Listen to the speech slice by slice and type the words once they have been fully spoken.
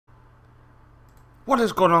What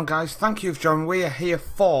is going on, guys? Thank you for joining. We are here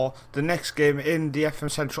for the next game in the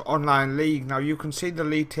FM Central Online League. Now you can see the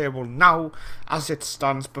league table now as it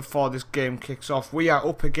stands before this game kicks off. We are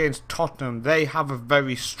up against Tottenham. They have a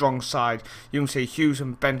very strong side. You can see Hughes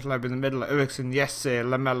and Bentleb in the middle, Ericsson, Yesse,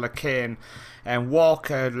 Lamella, Kane, and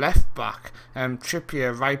Walker left back,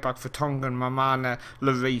 Trippier right back for Tongan, Mamana,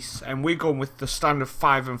 Lloris, and we're going with the standard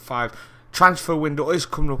 5 and 5. Transfer window is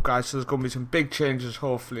coming up, guys, so there's going to be some big changes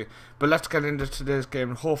hopefully. But let's get into today's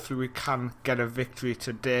game and hopefully we can get a victory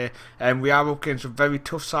today. And we are up against a very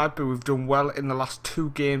tough side, but we've done well in the last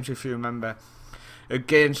 2 games, if you remember.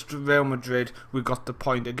 Against Real Madrid we got the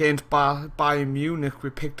point. Against Bayern Munich we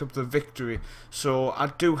picked up the victory. So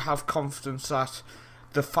I do have confidence that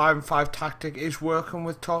the 5 and 5 tactic is working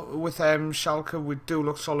with Schalke. We do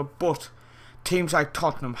look solid, but teams like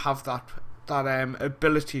Tottenham have that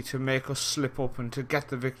ability to make us slip up and to get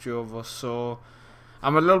the victory over us. So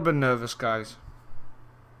I'm a little bit nervous, guys.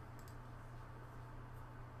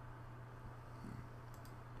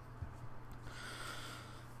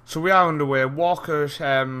 So we are underway. Walker's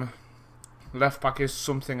left back is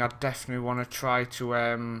something I definitely want to try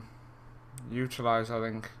to utilise, I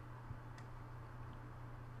think.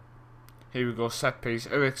 Here we go, set piece.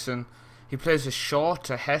 Ericsson, he plays a short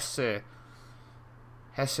to Hesse.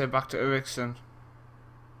 Hesse back to Ericsson.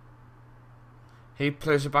 He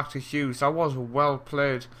plays it back to Hughes. That was a well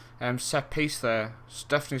played set piece there. It's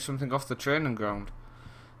definitely something off the training ground.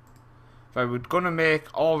 Right, we're gonna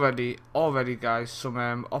make already guys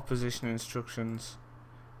some opposition instructions.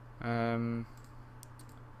 Right,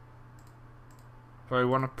 we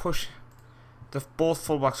want to push both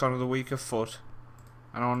fullbacks onto the weaker foot,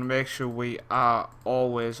 and I want to make sure we are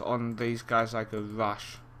always on these guys like a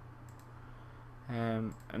rash.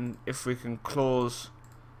 And if we can close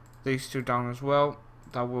these two down as well,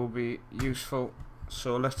 that will be useful.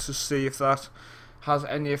 So let's just see if that has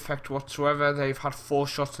any effect whatsoever. They've had 4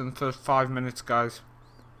 shots in the first 5 minutes, guys.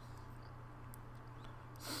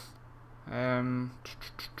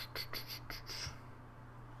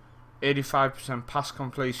 85% pass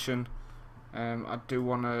completion. I do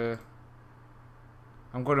want to.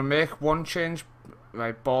 I'm going to make one change.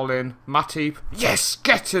 Right, ball in. Matip. Yes,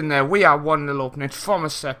 get in there. We are 1-0 up, and it's from a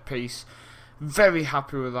set piece. Very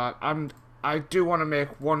happy with that. And I do want to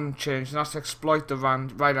make one change, and that's exploit the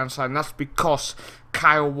right hand side. And that's because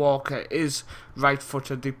Kyle Walker is right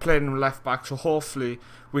footed. They played him left back, so hopefully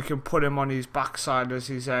we can put him on his backside as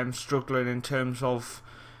he's struggling in terms of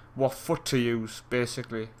what foot to use,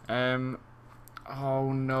 basically.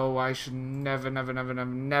 Oh no, I should never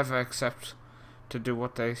accept to do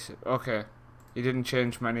what they say. Okay. He didn't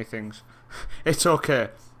change many things. It's okay.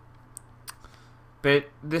 But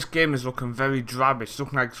this game is looking very drab. It's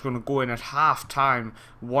looking like it's going to go in at half time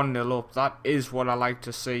 1-0 up. That is what I like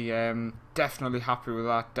to see. Definitely happy with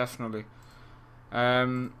that. Definitely.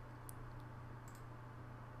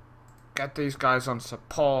 Get these guys on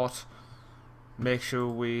support. Make sure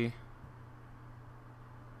we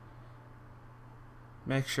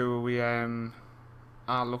are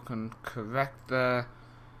looking correct there.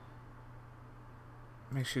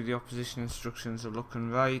 Make sure the opposition instructions are looking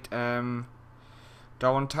right. Do I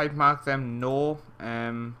want to type mark them? No.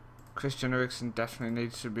 Christian Eriksen definitely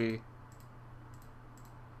needs to be.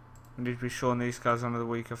 We need to be showing these guys under the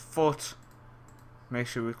weaker foot. Make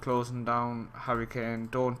sure we're closing down Harry Kane.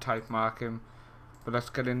 Don't type mark him. But let's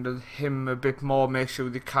get into him a bit more. Make sure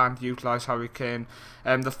they can't utilise Harry Kane.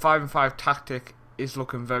 The 5 and 5 tactic is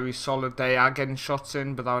looking very solid. They are getting shots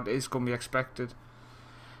in, but that is going to be expected.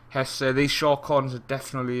 Hesse, these short corners are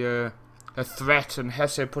definitely a threat, and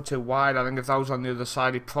Hesse puts it wide. I think if that was on the other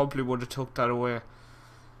side, he probably would have took that away.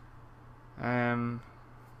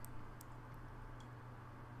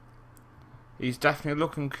 He's definitely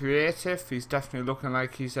looking creative. He's definitely looking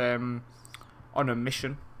like he's on a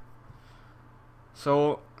mission.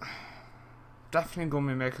 So, definitely going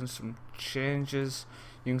to be making some changes.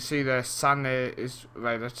 You can see there, Sané is...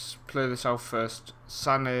 Right, let's play this out first.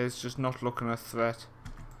 Sané is just not looking a threat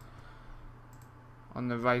on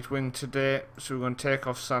the right wing today, so we're going to take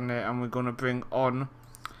off Sané and we're going to bring on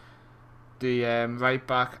the right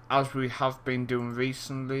back, as we have been doing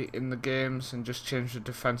recently in the games, and just change the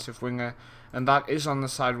defensive winger, and that is on the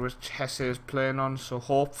side which Hesse is playing on, so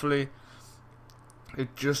hopefully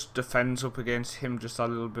it just defends up against him just a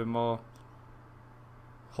little bit more,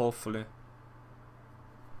 hopefully.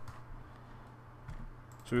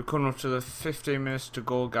 So we're coming up to the 15 minutes to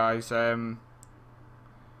go, guys.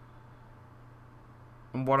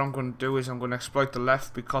 And what I'm going to do is I'm going to exploit the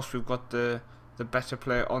left because we've got the better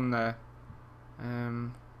player on there.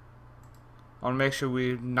 I'll make sure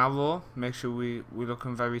we narrow, make sure we're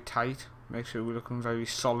looking very tight, make sure we're looking very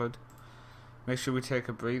solid, make sure we take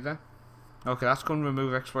a breather. Okay, that's going to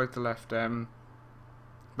remove exploit the left, but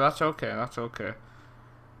that's okay, that's okay.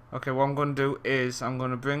 Okay, what I'm going to do is I'm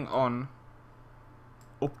going to bring on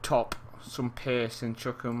up top some pace in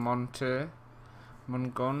Chukamonte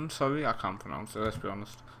Mungon, sorry, I can't pronounce it, let's be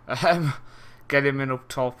honest. Get him in up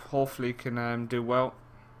top, hopefully he can do well.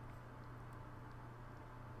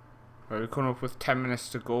 Right, we're coming up with 10 minutes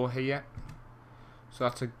to go here, so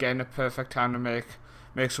that's again a perfect time to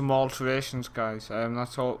make some alterations, guys.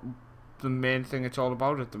 That's all. The main thing it's all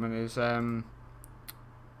about at the minute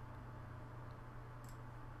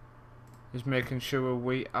is making sure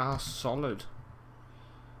we are solid.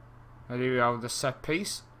 And here we have the set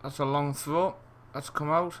piece. That's a long throw. That's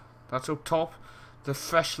come out. That's up top. The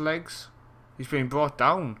fresh legs. He's been brought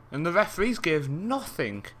down, and the referees gave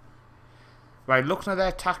nothing. Right, looking at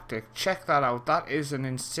their tactic, check that out. That is an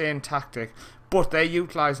insane tactic. But they're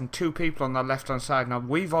utilising 2 people on that left-hand side. Now,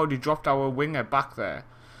 we've already dropped our winger back there.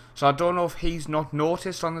 So I don't know if he's not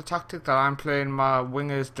noticed on the tactic that I'm playing my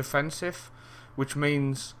wingers defensive. Which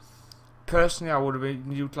means, personally, I would have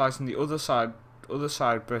been utilising the other side.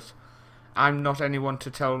 But I'm not anyone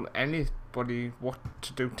to tell anybody what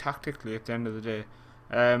to do tactically at the end of the day.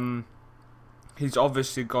 He's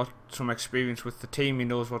obviously got some experience with the team. He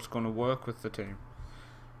knows what's going to work with the team.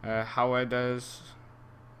 Howard has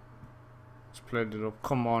split it up.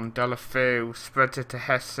 Come on, Delafeu spreads it to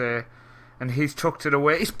Hesse, and he's chucked it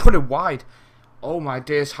away. He's put it wide. Oh my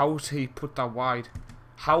days, how has he put that wide?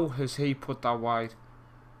 How has he put that wide?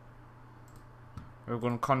 We're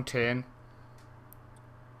going to contain.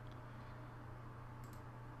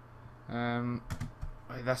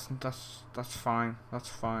 That's fine. That's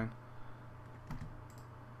fine.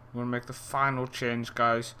 We're going to make the final change,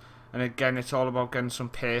 guys. And again, it's all about getting some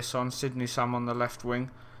pace on. Sydney Sam on the left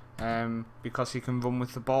wing. Because he can run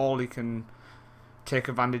with the ball. He can take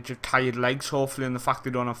advantage of tired legs, hopefully. And the fact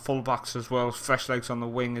they don't have fullbacks as well. Fresh legs on the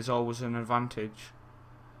wing is always an advantage.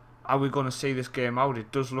 Are we going to see this game out?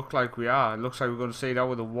 It does look like we are. It looks like we're going to see it out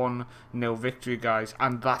with a 1-0 victory, guys.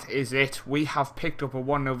 And that is it. We have picked up a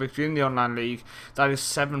 1-0 victory in the online league. That is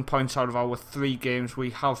 7 points out of our 3 games we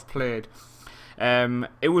have played.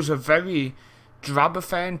 It was a very drab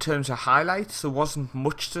affair in terms of highlights. There wasn't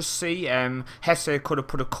much to see. Hesse could have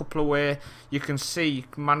put a couple away. You can see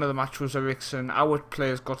man of the match was Eriksson. Our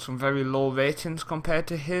players got some very low ratings compared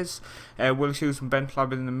to his. Will Hughes and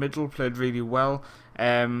Bentlab in the middle played really well.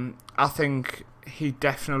 I think he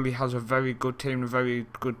definitely has a very good team, a very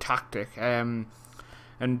good tactic. And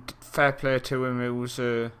fair play to him. It was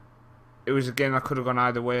a game that could have gone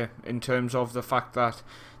either way in terms of the fact that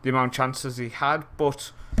the amount of chances he had,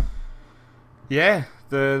 but yeah,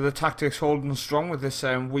 the tactics holding strong with this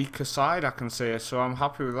weaker side, I can say, so I'm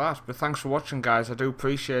happy with that. But thanks for watching, guys. I do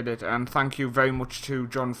appreciate it, and thank you very much to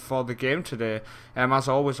John for the game today. As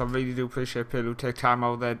always, I really do appreciate people who take time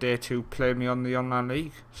out of their day to play me on the online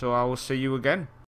league, so I will see you again.